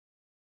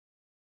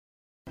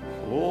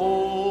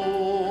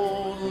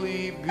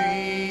Only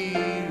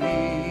believe.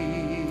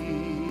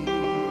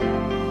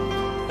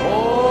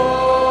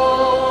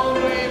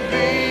 Only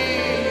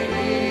believe.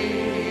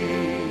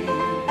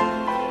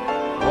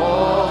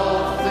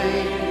 All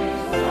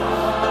things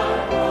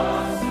are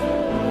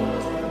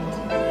possible.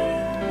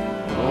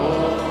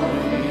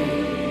 Only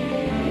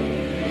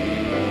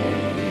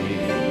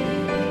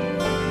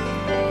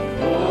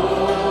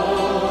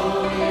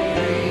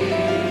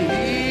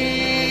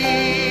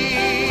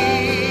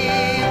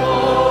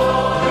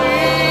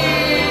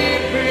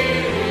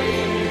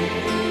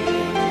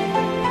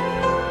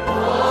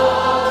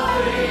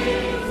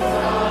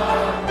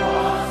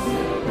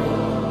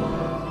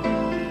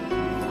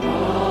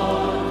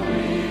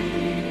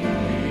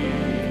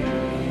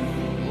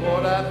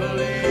Lord, I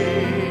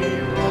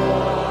believe,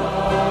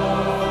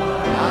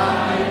 Lord,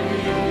 I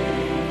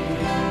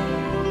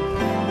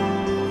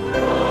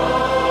believe,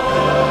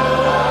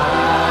 Lord,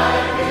 I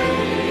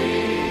believe,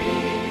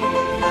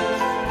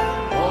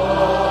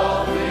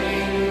 all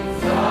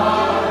things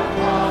are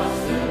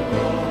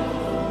possible.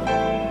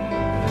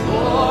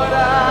 Lord, I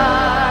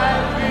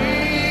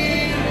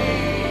believe,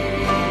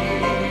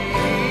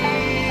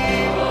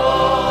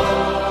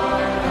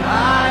 Lord, I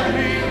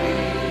believe,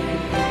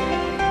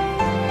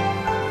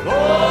 Lord,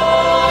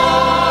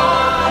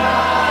 I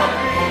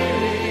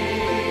believe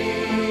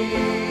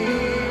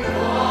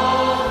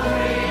all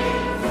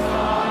things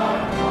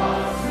are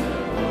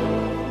possible.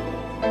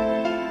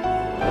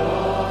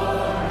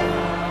 Lord,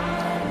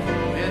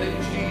 and in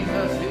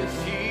Jesus is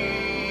here.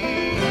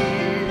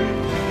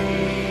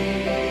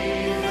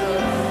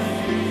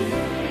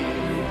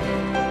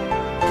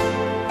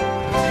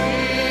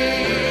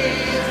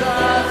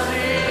 Jesus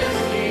is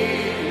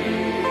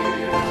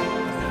here.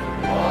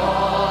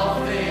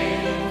 All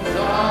things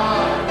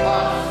are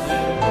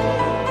possible.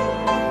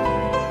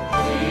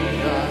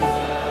 Jesus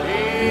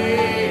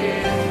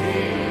is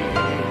here.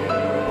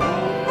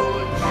 Oh,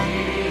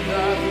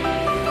 Jesus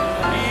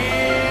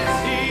is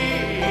here.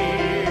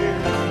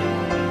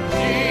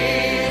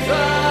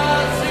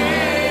 Jesus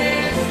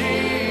is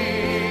here.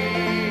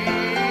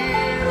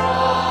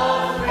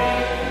 All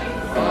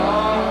things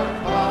are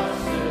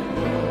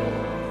possible.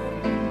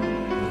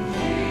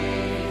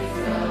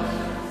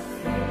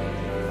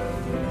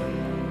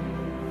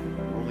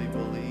 Only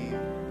believe,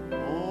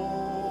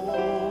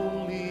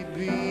 only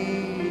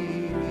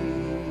believe,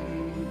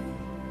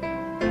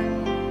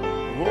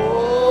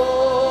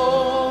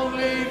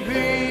 only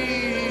believe,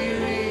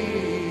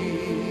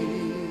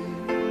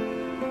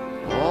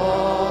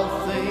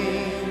 all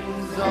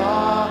things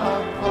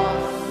are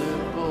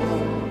possible.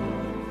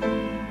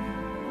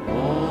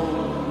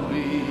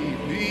 Only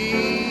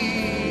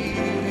believe,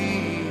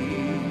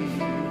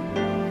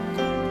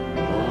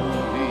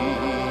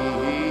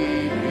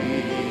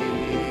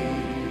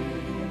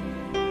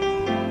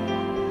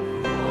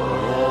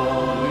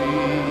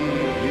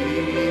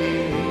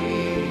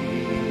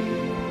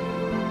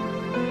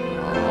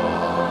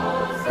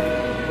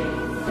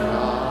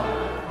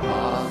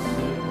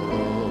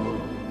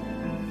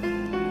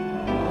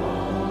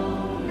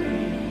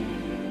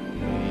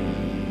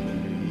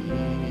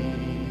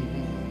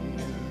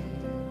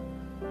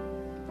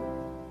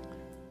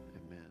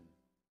 only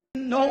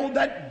know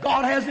that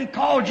God hasn't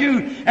called you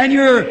and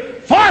you're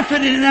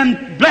forfeiting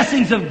them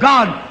blessings of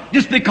God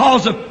just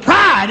because of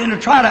pride and to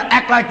try to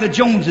act like the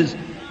Joneses.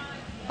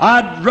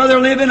 I'd rather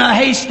live in a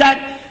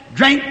haystack,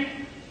 drink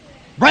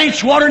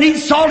branch water and eat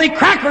salty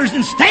crackers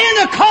and stay in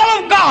the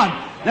call of God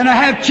than to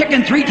have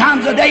chicken 3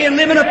 times a day and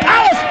live in a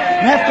palace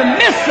and have to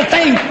miss the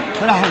things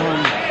that I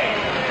want.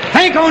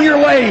 Think on your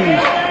ways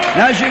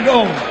as you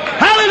go.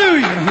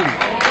 Hallelujah.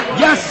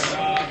 Yes,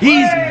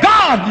 He's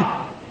God.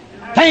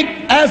 Think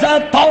as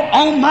I thought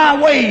on my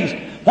ways.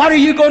 What are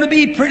you going to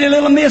be, pretty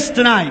little miss,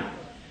 tonight?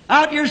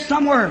 Out here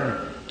somewhere,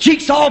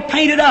 cheeks all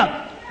painted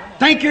up.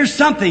 Think you're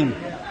something.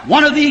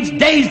 One of these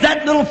days,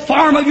 that little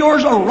farm of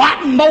yours will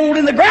rot and mold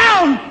in the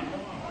ground.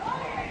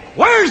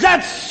 Where's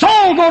that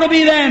soul going to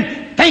be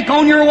then? Think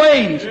on your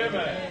ways.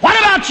 What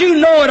about you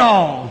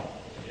know-it-all?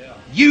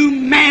 You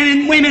man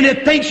and women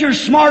that thinks you're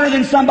smarter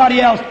than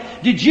somebody else.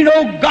 Did you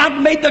know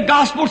God made the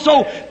gospel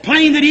so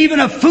plain that even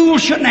a fool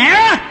shouldn't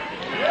err?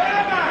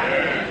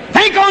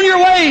 Think on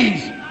your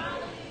ways.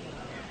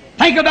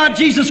 Think about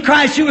Jesus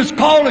Christ, who was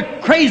called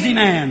a crazy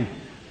man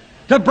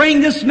to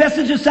bring this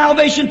message of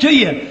salvation to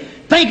you.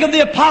 Think of the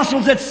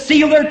apostles that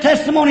sealed their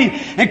testimony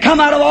and come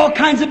out of all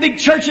kinds of big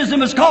churches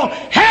and was called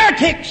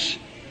heretics.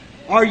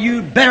 Are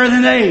you better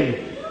than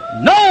they?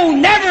 No,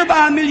 never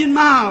by a million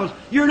miles.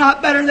 You're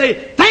not better than they.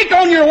 Think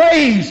on your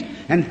ways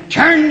and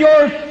turn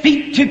your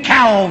feet to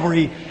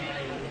Calvary.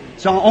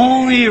 It's the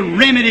only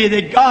remedy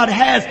that God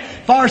has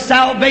for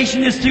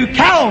salvation is through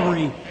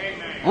Calvary.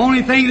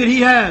 Only thing that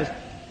He has.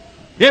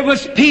 It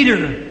was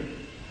Peter.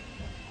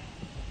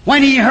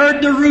 When he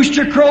heard the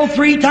rooster crow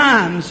 3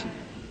 times,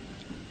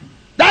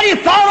 that he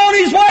thought on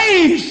his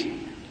ways.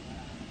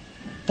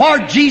 For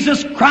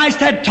Jesus Christ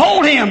had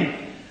told him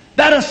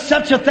that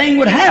such a thing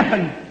would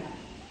happen.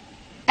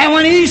 And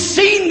when he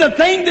seen the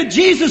thing that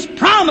Jesus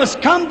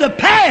promised come to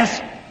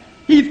pass,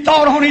 He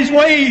thought on his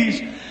ways,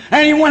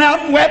 and he went out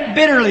and wept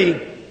bitterly.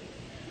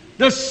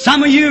 There's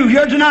some of you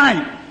here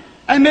tonight,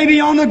 and maybe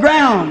on the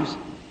grounds,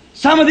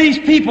 some of these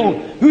people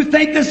who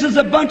think this is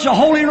a bunch of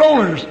holy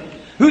rollers,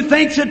 who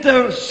thinks that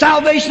the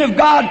salvation of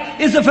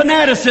God is a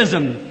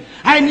fanaticism.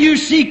 And you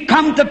see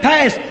come to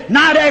pass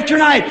night after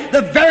night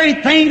the very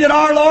thing that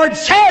our Lord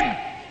said.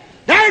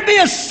 There'd be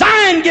a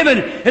sign given.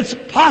 It's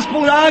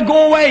possible that I'll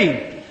go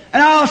away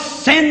and I'll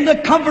send the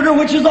Comforter,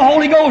 which is the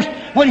Holy Ghost.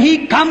 When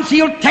He comes,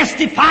 He'll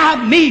testify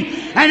of me.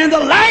 And in the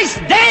last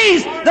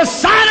days, the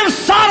sign of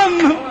Sodom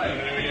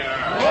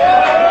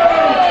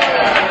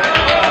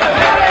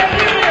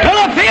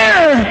will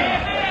appear.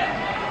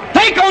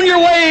 Think on your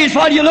ways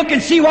while you look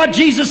and see what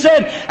Jesus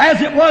said.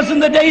 As it was in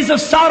the days of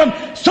Sodom,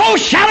 so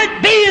shall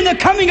it be in the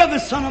coming of the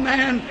Son of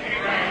Man.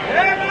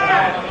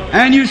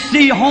 And you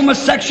see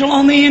homosexual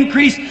on the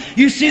increase.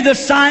 You see the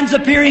signs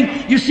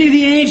appearing. You see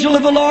the angel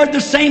of the Lord,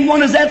 the same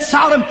one as at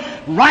Sodom,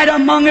 right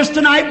among us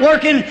tonight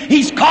working.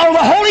 He's called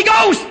the Holy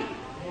Ghost,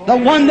 the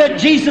one that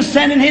Jesus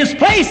sent in His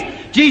place.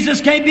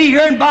 Jesus can't be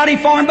here in body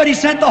form, but He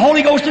sent the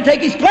Holy Ghost to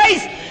take His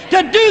place,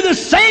 to do the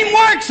same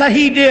works that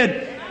He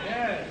did.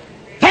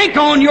 Think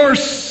on your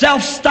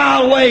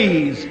self-style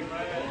ways.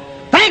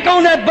 Think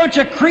on that bunch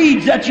of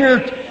creeds that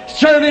you're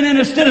serving, and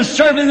instead of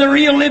serving the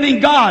real living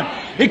God,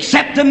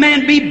 except a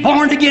man be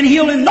born again,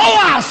 he'll in no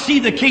wise see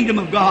the kingdom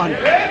of God.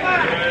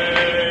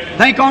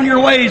 Think on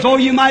your ways. Oh,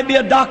 you might be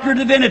a doctor of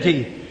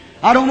divinity.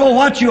 I don't know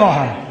what you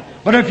are.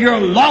 But if you're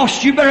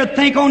lost, you better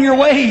think on your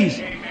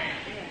ways.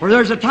 For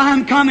there's a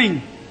time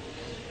coming.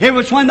 It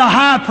was when the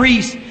high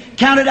priest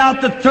counted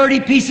out the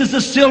 30 pieces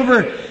of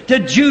silver to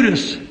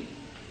Judas.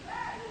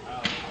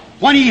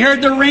 When he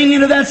heard the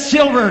ringing of that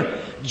silver,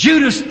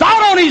 Judas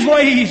thought on his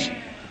ways,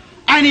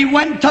 and he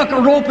went and took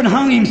a rope and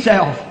hung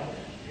himself.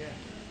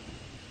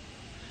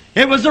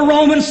 It was a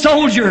Roman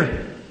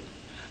soldier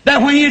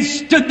that when he had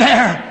stood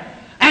there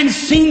and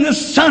seen the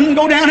sun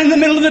go down in the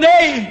middle of the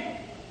day,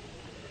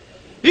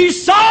 he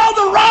saw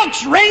the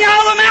rocks ring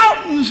out of the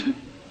mountains.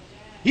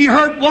 He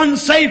heard one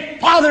say,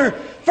 "Father,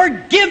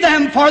 forgive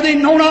them, for they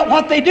know not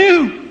what they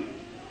do."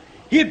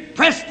 He had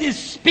pressed his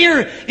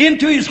spear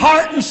into his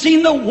heart and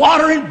seen the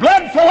water and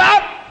blood flow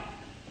out.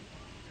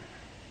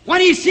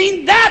 When he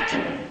seen that,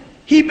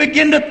 he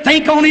began to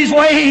think on his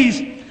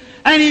ways.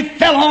 And he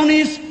fell on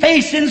his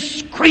face and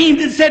screamed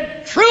and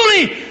said,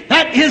 "Truly,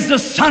 that is the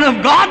Son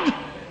of God."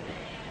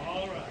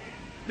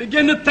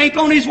 Began to think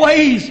on his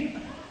ways.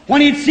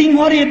 When he'd seen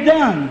what he had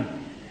done,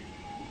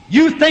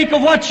 you think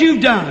of what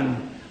you've done.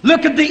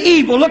 Look at the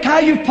evil. Look how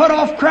you've put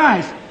off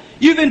Christ.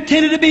 You've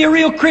intended to be a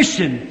real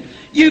Christian.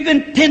 You've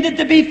intended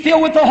to be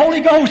filled with the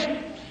Holy Ghost.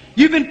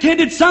 You've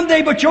intended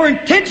someday, but your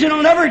intention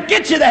will never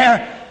get you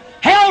there.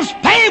 Hell's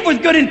paved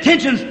with good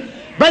intentions.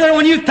 Brother,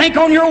 when you think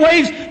on your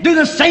ways, do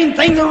the same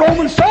thing the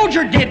Roman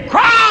soldier did.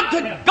 Cry out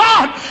to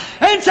God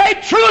and say,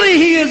 "Truly,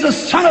 He is the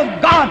Son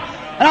of God.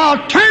 And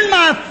I'll turn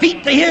my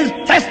feet to His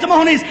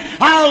testimonies.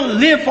 I'll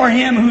live for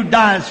Him who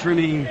dies for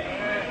me."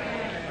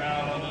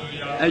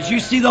 As you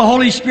see the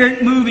Holy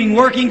Spirit moving,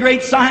 working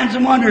great signs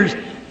and wonders,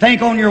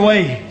 think on your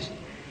ways.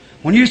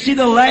 When you see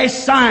the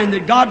last sign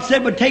that God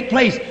said would take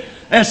place,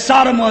 as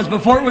Sodom was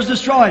before it was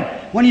destroyed,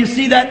 when you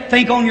see that,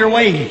 think on your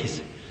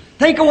ways.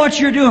 Think of what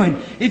you're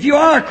doing. If you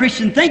are a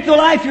Christian, think the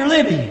life you're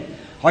living.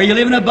 Are you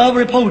living above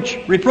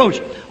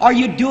reproach? Are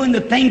you doing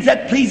the things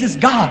that pleases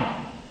God?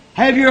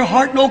 Have your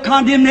heart no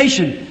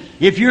condemnation.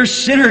 If you're a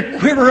sinner,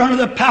 quiver under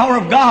the power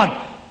of God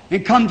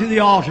and come to the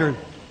altar.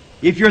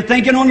 If you're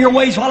thinking on your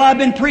ways while I've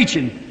been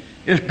preaching,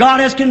 if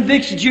God has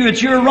convicted you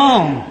that you're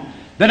wrong,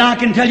 then I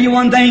can tell you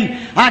one thing.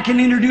 I can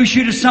introduce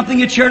you to something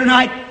that's here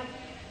tonight.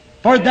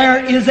 For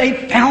there is a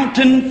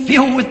fountain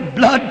filled with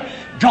blood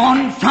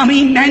drawn from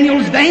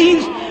Emmanuel's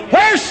veins,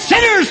 where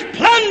sinners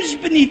plunge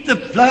beneath the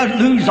flood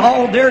lose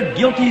all their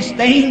guilty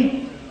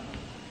stain.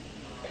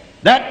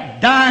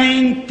 That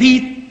dying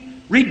thief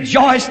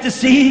rejoiced to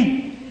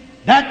see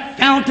that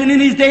fountain in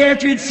his day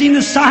after he had seen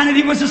the sign that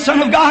he was the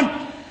Son of God.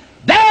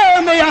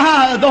 There may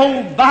I,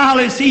 though vile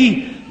as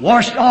he,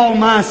 washed all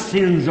my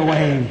sins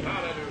away.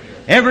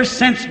 Ever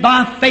since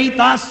by faith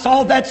I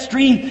saw that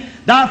stream,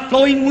 thy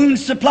flowing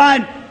wounds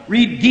supplied,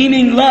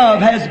 redeeming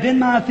love has been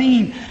my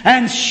theme,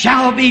 and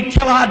shall be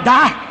till I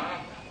die.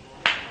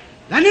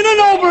 And in a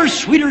nobler,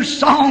 sweeter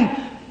song,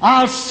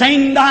 I'll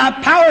sing thy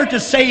power to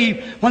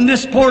save, when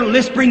this poor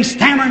lisping,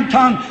 stammering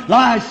tongue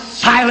lies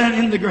silent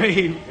in the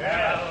grave.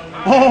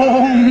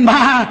 Oh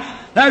my,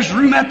 there's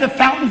room at the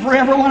fountain for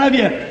every one of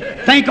you.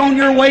 Think on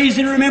your ways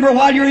and remember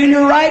while you're in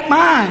your right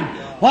mind.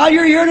 While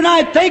you're here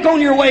tonight, think on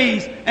your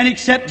ways and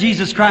accept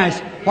Jesus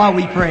Christ while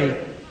we pray.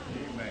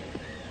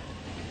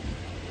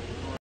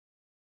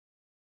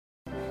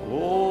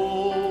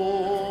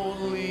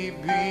 Only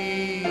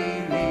believe.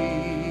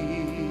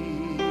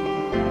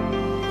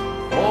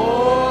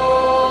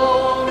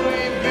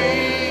 Only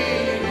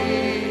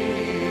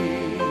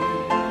believe.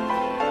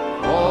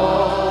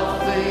 All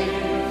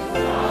things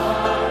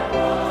are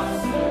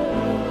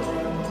possible.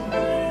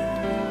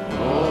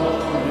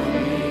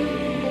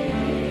 Only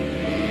believe.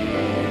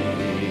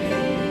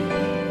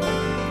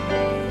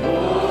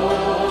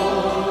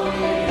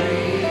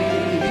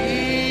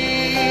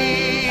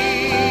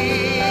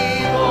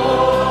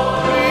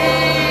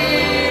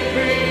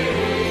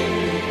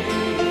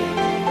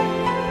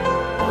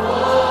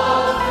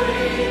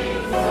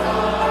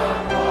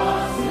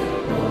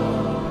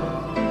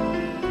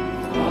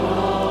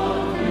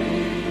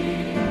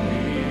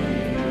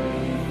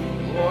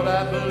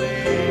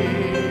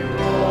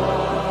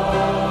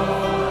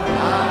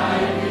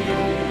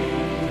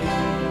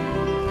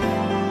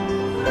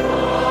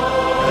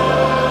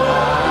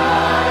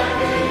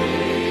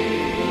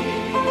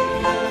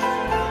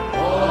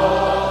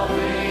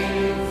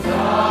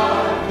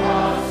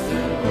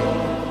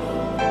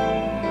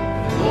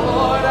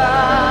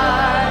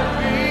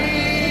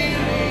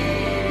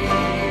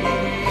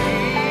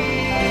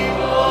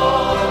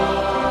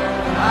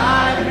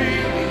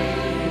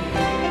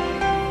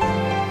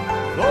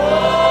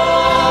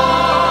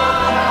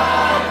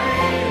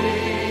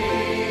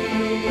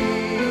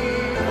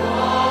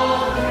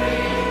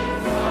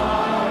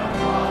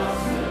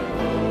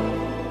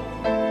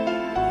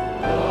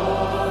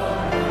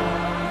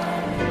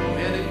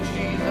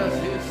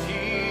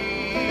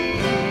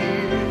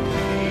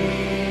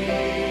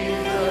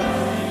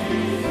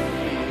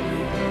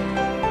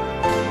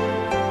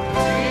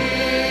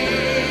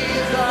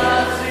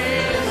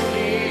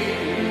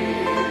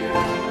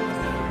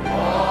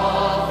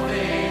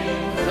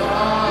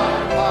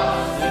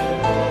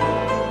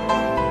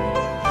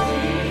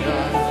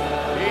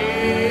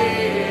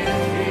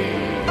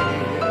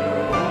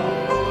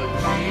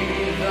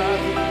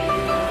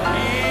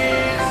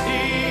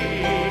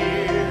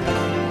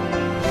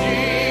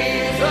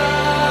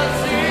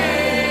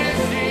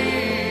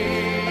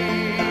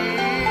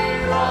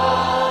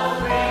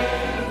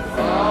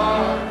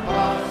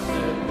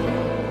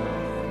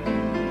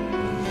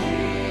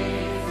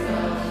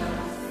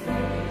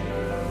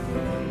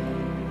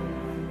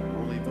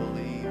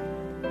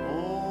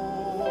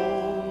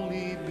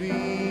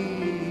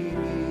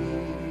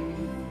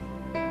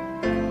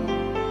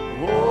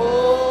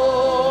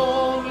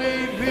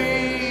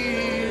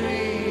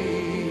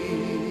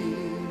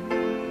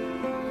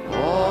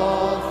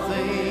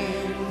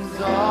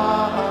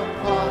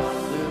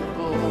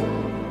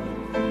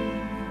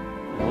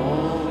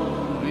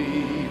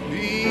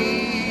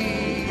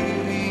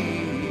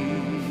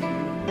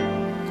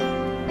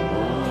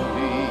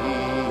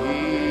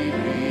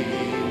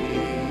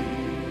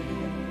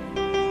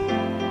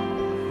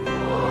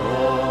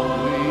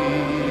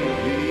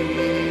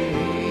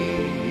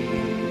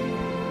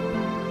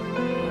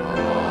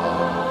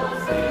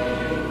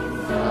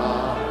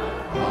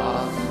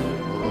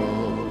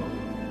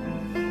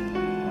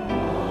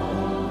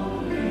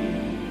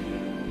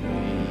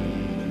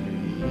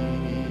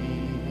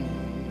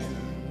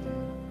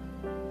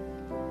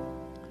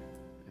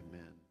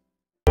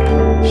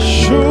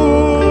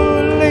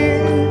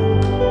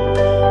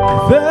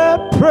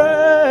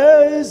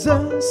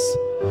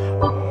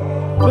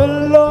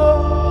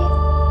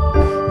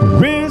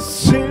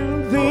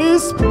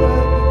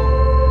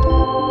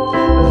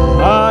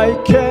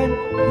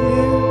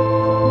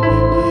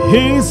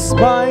 His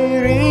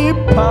mighty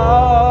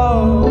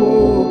power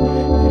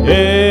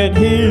and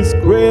His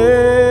grace.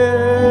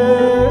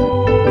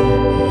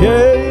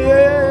 Yeah,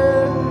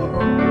 yeah.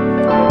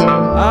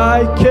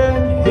 I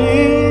can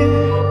hear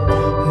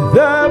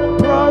the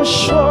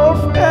brush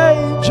of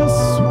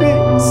angels'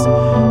 wings.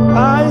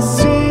 I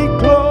see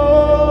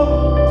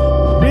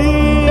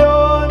glory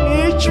on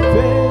each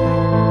face.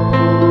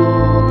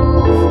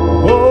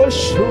 Oh,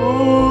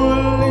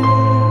 surely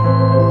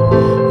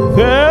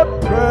the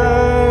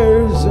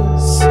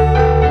presence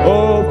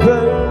of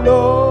the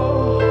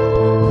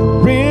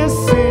Lord is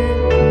in.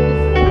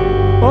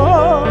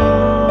 Oh,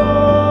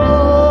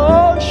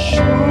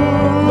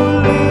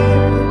 surely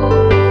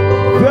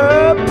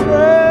the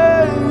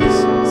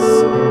presence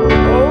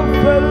of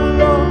the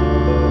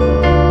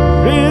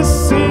Lord is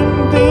in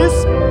this.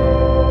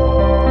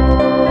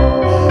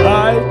 I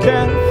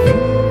can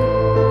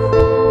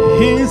feel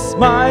His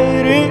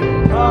mighty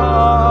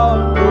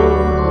power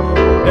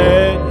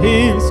and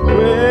His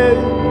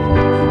grace.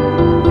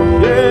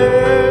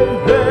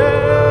 Yeah,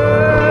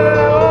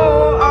 yeah.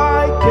 Oh, I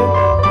can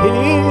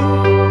hear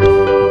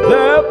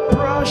the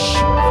brush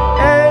of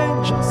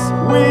angels'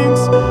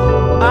 wings.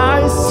 I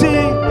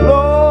see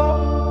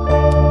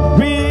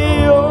glory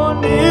on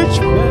each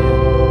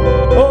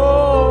face.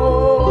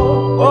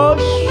 Oh,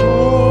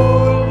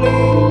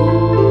 surely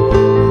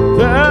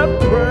the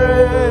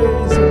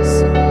praises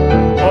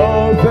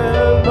of the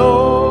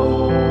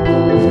Lord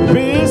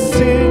be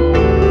seen.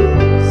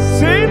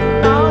 Sing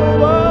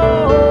now, oh,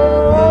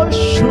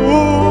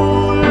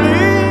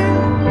 surely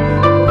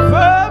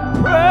the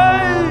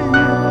praise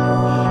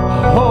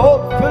of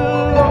the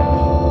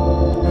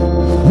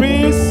Lord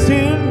is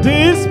in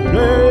this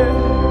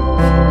place.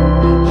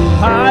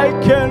 I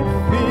can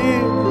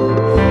feel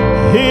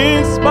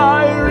His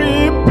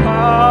mighty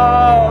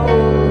power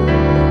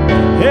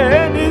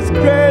and His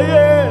grace.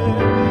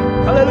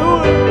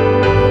 Hallelujah.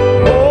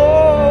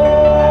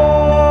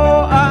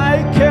 Oh, I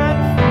can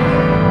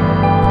feel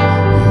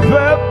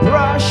the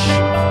brush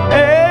of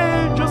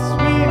angels'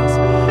 wings.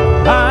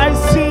 I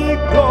see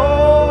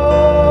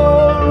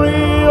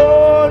glory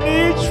on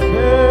each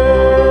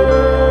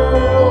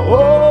face.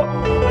 Oh,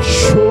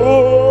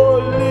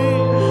 surely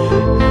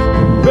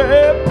the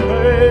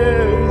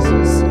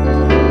praises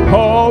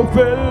of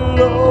the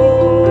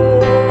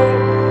Lord.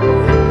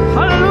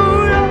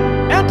 Hallelujah.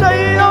 Enter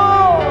in, oh,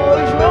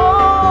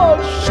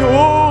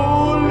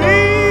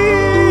 surely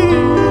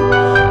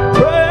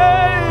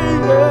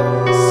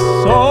praises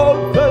of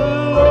the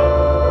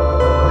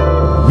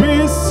Lord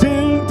is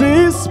in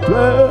this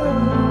place.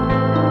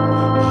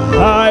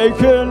 I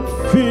can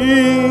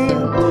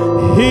feel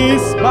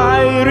His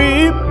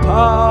mighty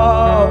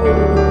power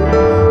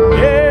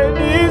and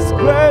His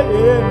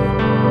grace.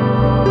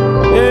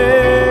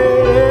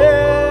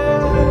 Yeah,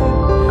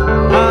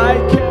 I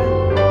can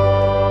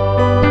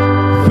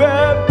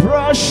the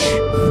brush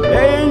of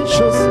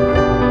angels.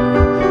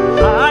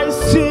 I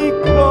see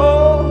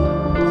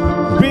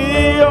glory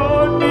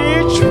on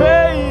each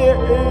face.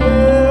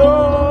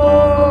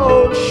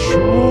 Oh,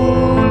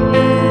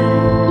 surely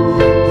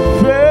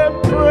the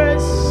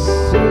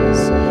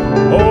presence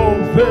of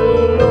the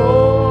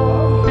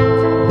Lord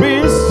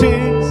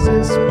receives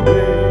His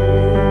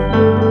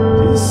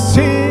praise.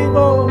 Sing,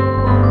 oh,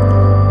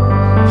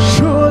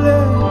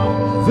 surely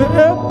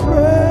the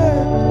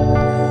praise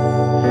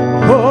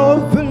of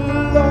the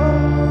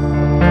Lord.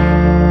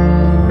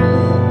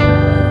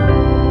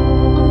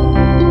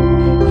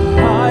 I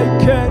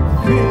can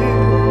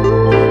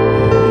feel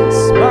His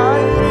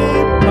mighty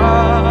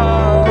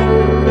power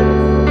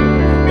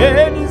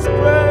and His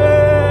grace.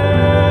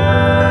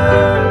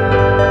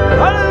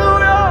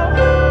 Hallelujah.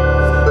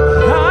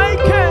 I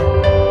can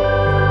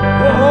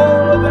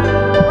hold the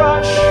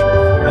brush of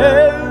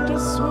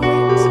angels'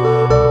 wings.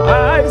 I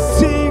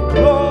see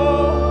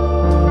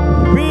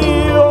glory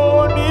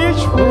on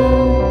each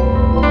face.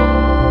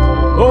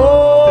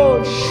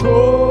 Oh,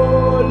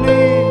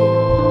 surely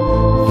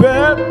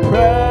the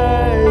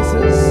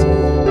praises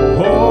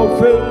of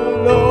the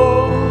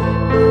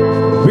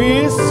Lord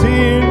is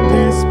in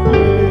this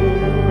place.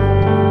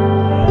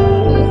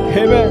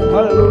 Amen.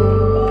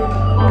 Hallelujah.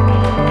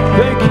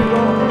 Thank you,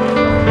 Lord.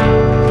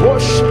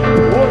 Worship,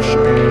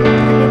 worship,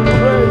 give Him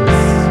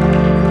praise.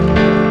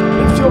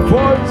 Lift your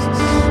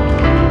voices.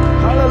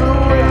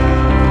 Hallelujah.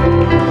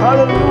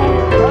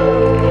 Hallelujah.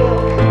 Hallelujah.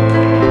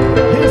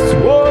 His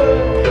word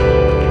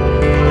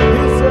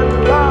is the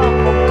Lamb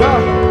of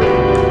God.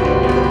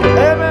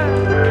 Amen.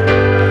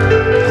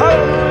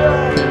 Hallelujah.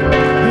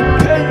 He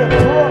paid the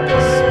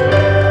price.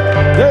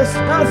 There's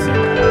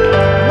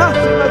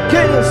nothing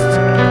against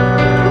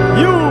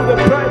you, the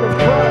bride of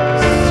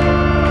Christ.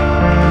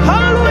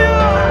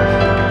 Hallelujah.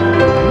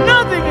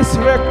 Nothing is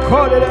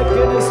recorded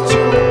against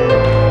you.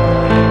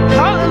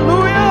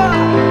 Hallelujah.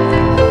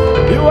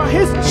 You are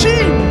His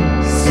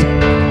genes.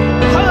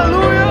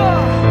 Hallelujah.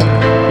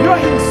 You are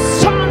His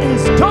son,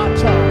 His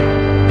daughter.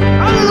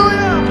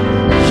 Hallelujah.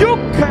 You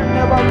can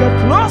never get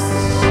lost.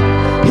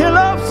 He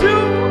loves you.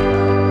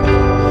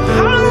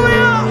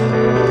 Hallelujah.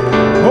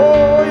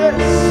 Oh,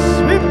 yes.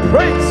 We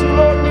praise you.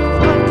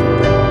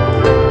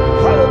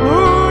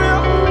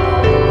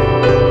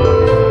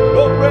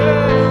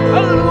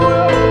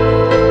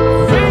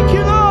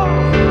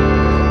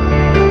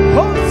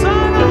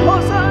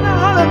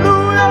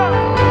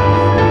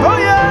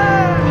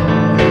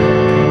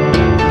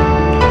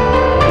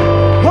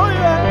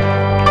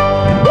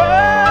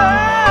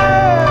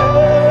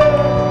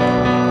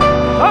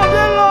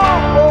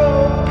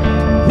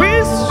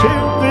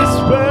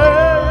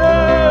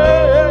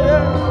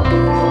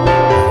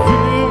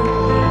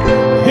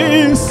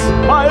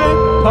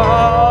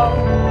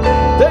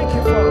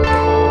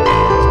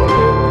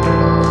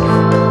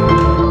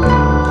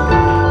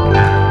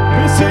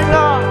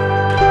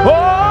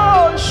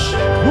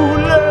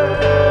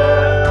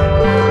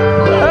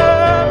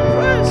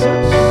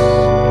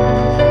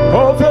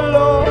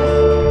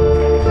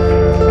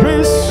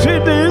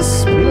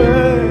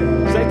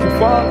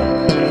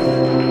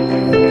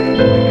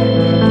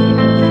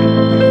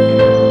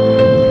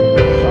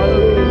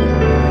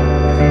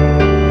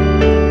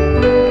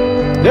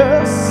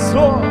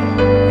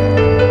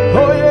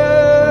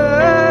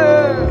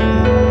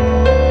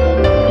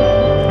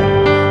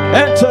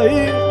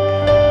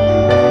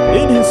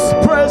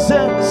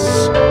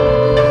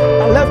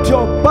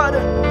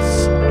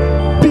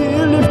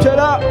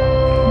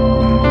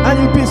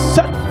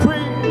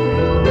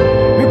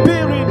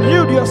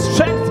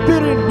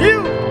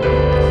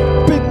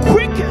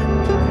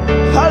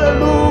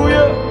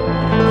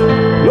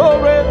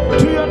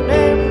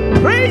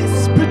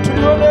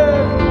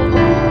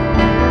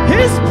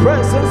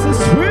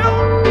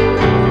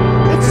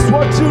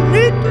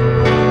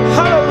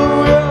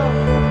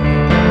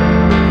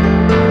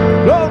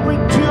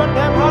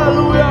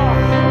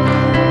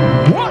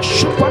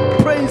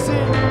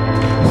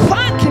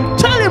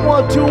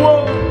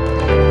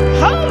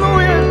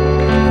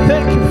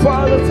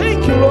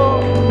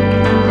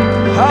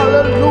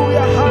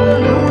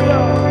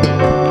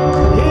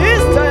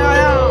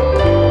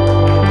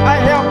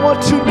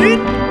 need.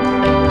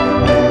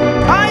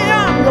 I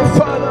am your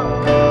Father.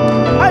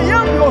 I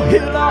am your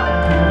healer.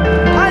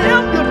 I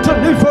am your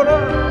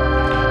deliverer.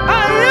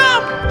 I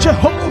am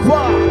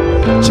Jehovah.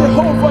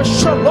 Jehovah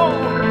Shalom.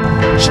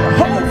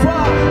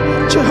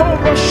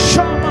 Jehovah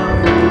Shammah.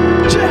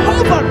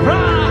 Jehovah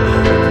Ra.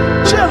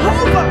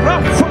 Jehovah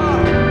Rapha.